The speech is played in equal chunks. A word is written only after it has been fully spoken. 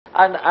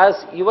And as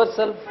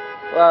yourself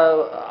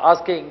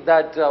asking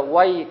that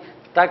why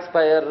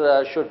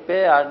taxpayer should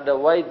pay and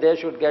why they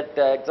should get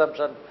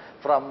exemption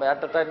from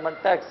entertainment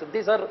tax.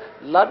 These are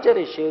larger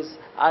issues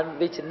and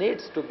which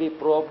needs to be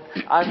probed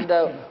and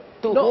to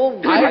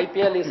whom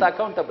IPL is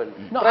accountable.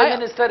 Prime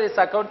Minister is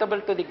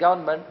accountable to the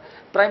government,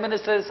 Prime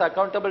Minister is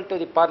accountable to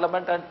the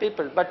Parliament and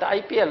people. But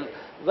IPL,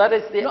 where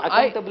is the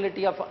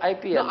accountability of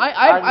IPL?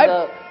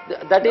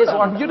 That is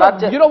one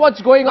larger... You know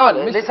what's going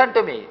on? Listen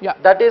to me. Yeah.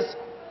 That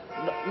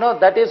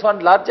is one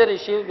larger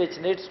issue which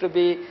needs to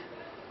be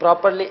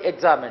properly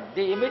examined.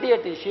 The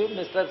immediate issue,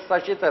 Mr.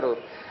 Shashi Tharoor.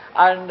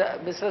 And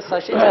Mr.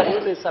 Shashi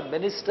Tharoor is a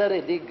minister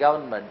in the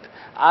government.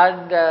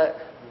 And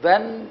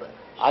when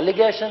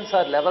allegations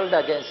are levelled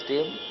against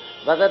him,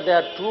 whether they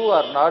are true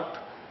or not,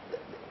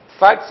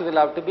 facts will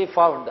have to be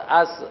found,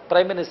 as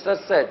Prime Minister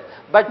said.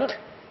 But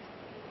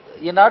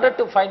in order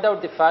to find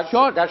out the facts,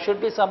 there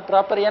should be some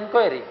proper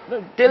inquiry.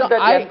 Till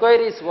that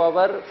inquiry is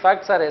over,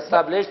 facts are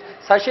established,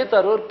 Shashi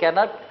Tharoor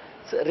cannot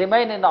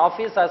remain in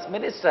office as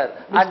minister,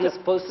 and his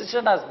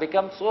position has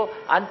become so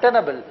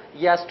untenable.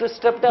 He has to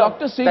step down.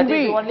 That is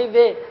the only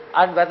way.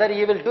 And whether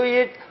he will do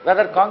it,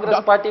 whether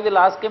Congress party will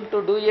ask him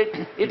to do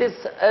it, it is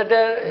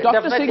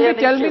Dr. Singhvi,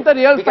 tell me the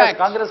real facts.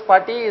 Congress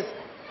party is...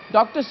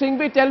 Dr.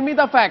 Singhvi, tell me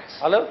the facts.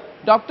 Hello?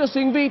 Dr.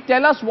 Singhvi,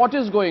 tell us what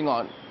is going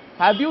on.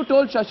 Have you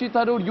told Shashi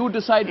Tharoor you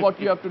decide what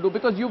you have to do?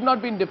 Because you've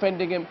not been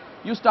defending him.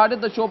 You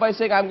started the show by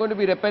saying, I'm going to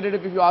be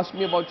repetitive if you ask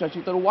me about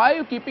Shashi Tharoor. Why are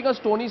you keeping a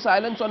stony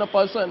silence on a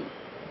person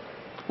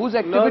whose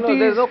activities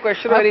there's no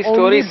question of any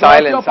story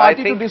silence. Your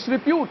party to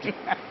disrepute?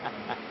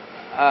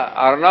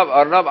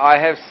 Arnab, I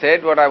have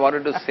said what I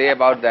wanted to say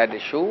about that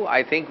issue.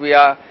 I think we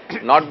are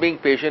not being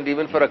patient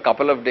even for a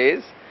couple of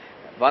days.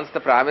 Once the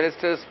Prime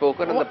Minister has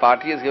spoken and the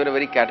party has given a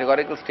very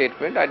categorical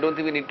statement, I don't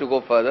think we need to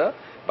go further.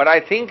 But I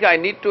think I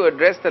need to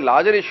address the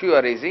larger issue you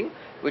are raising,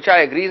 which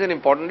I agree is an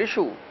important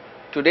issue.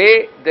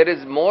 Today, there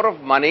is more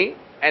of money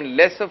and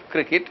less of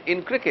cricket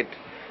in cricket.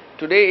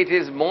 Today, it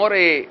is more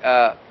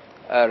a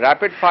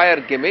rapid fire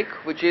gimmick,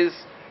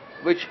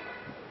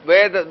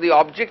 where the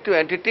object to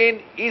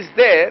entertain is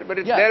there, but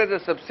it's there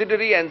as a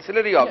subsidiary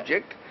ancillary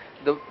object.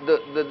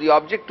 The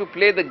object to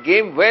play the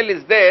game well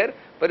is there,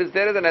 but it's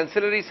there as an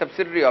ancillary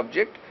subsidiary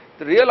object.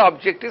 The real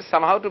object is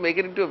somehow to make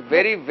it into a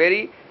very,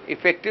 very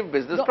effective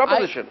business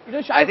proposition.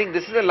 I think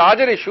this is a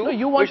larger issue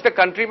which the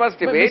country must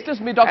debate,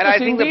 and I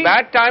think the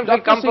bad times will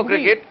come for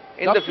cricket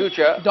in the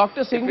future.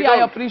 Dr. Singhvi,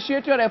 I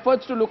appreciate your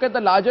efforts to look at the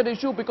larger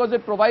issue because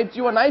it provides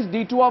you a nice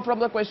detour from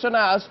the question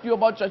I asked you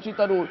about Shashi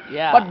Tharoor.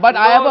 But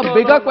I have a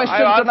bigger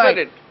question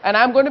tonight, and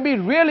I'm going to be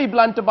really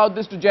blunt about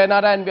this to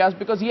Jainara Vyas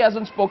because he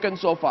hasn't spoken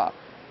so far.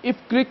 If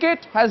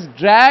cricket has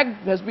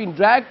been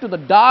dragged to the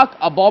dark,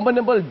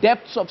 abominable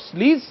depths of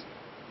sleaze,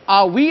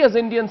 are we as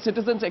Indian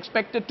citizens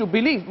expected to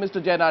believe,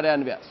 Mr.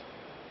 Jainara Vyas,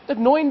 that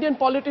no Indian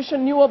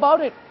politician knew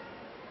about it?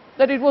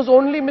 That it was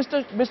only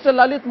Mr.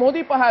 Lalit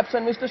Modi perhaps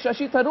and Mr.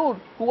 Shashi Tharoor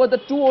who were the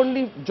two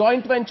only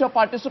joint venture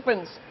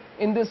participants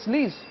in this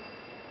sleaze.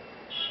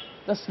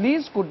 The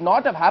sleaze could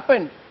not have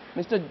happened,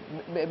 Mr.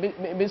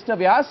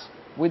 Vyas,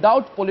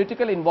 without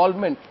political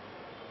involvement.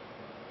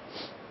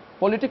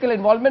 Political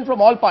involvement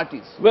from all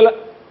parties.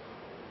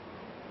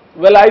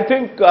 Well, I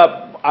think,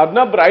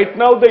 Arnab, right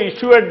now the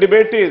issue at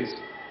debate is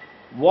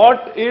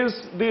what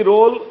is the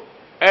role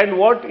and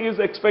what is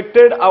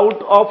expected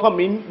out of a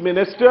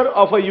minister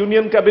of a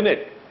union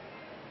cabinet.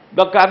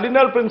 The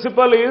cardinal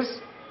principle is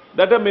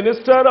that a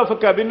minister of a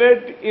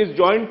cabinet is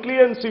jointly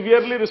and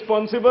severely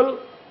responsible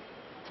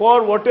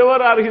for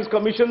whatever are his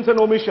commissions and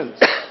omissions.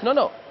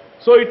 No.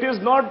 So it is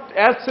not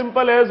as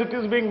simple as it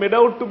is being made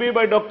out to be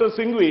by Dr.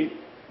 Singhvi,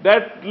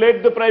 that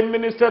let the Prime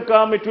Minister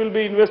come, it will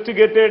be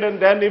investigated, and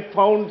then if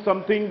found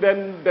something,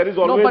 then there is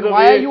always a way to take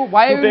action.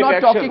 Why are you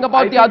not talking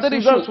about the other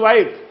issue?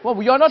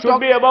 Well, you're not should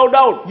be about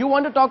doubt. You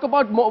want to talk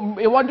about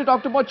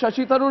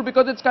Shashi Tharoor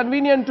because it's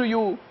convenient to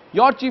you.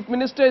 Your Chief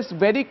Minister is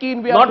very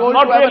keen. We are told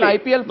to have an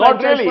IPL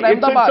franchise for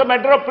Ahmedabad. It's a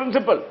matter of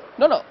principle.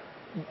 No.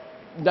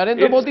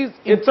 Narendra Modi is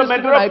it's a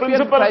matter of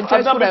principle.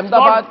 Franchise for Ahmedabad.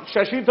 Not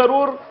Shashi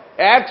Tharoor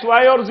X,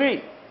 Y or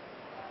Z.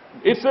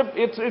 It's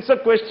a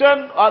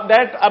question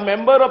that a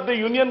member of the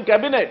union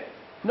cabinet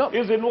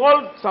is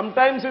involved.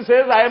 Sometimes he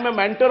says, I am a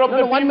mentor of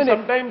the team.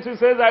 Sometimes he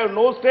says, I have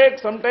no stake.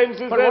 Sometimes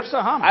he says,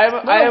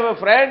 I have a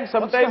friend.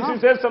 Sometimes he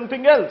says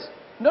something else.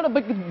 No,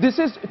 but this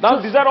is... Now,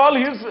 these are all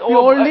his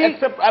purely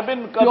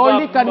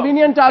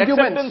convenient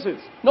arguments.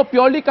 No,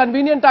 purely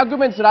convenient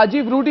arguments.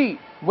 Rajiv Rudi,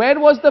 where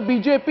was the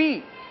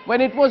BJP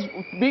when it was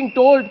being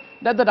told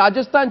that the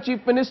Rajasthan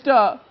Chief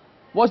Minister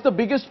was the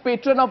biggest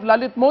patron of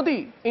Lalit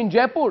Modi in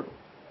Jaipur?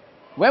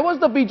 Where was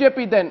the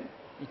BJP then?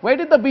 Where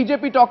did the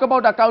BJP talk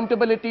about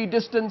accountability,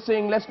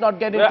 distancing? Let's not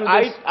get into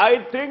this.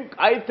 I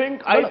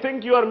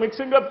think you are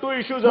mixing up two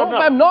issues. No,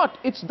 I'm not.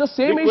 It's the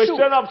same issue. The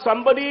question of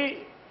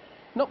somebody.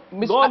 No,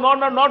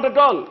 not at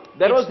all.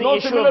 There was no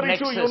similar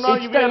issue. You know,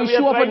 we are trying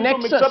to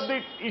mix up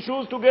the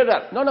issues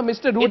together. No,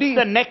 Mr. Rudy. It's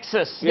the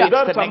nexus.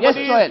 Either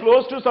somebody is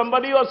close to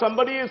somebody or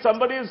somebody is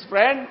somebody's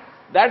friend.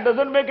 That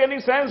doesn't make any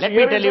sense. Let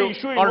Here me tell is you, an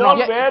issue or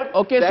involved no. where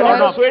Okay, there so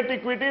is a sweat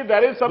equity.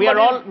 There is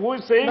somebody who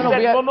is saying that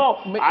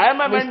I am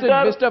a mentor.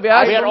 Mr. Vyas,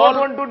 I do not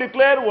want to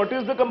declare what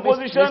is the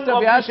composition Mr.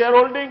 of Vyas, the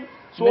shareholding,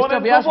 so on Mr.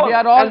 and Vyas, so forth. we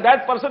are all- And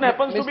that person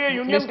happens to be a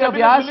union Mr.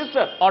 cabinet Vyas,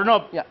 minister.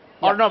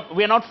 Arnab,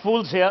 we are not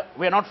fools here.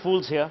 We are not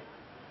fools here.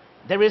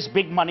 There is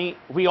big money.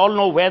 We all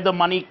know where the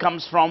money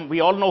comes from.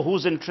 We all know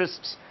whose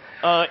interests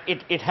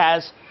it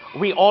has.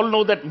 We all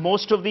know that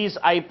most of these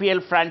IPL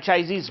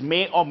franchisees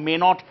may or may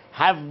not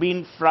have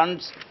been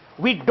fronts.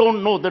 We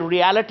don't know. The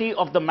reality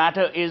of the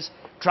matter is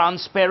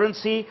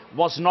transparency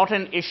was not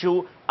an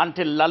issue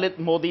until Lalit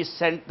Modi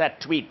sent that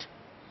tweet.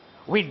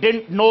 We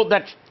didn't know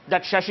that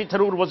Shashi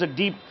Tharoor was a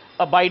deep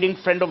abiding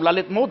friend of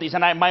Lalit Modi's.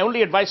 And my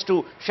only advice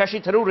to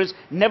Shashi Tharoor is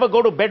never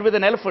go to bed with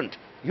an elephant.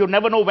 You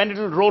never know when it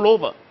will roll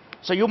over.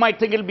 So you might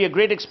think it will be a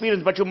great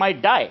experience, but you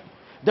might die.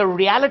 The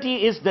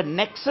reality is the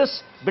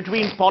nexus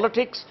between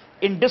politics,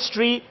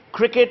 industry,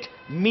 cricket,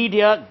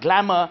 media,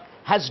 glamour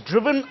has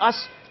driven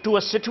us to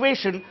a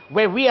situation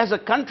where we as a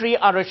country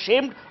are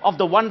ashamed of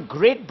the one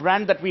great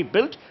brand that we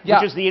built,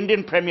 which is the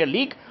Indian Premier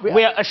League.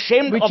 We are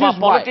ashamed of our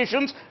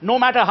politicians, no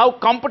matter how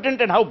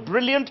competent and how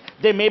brilliant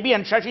they may be.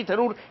 And Shashi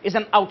Tharoor is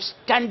an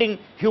outstanding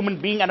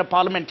human being and a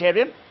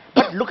parliamentarian.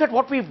 But look at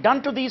what we've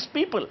done to these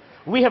people.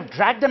 We have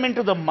dragged them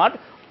into the mud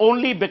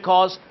only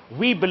because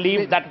we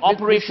believe that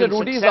Operation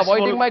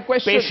Successful,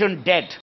 patient dead.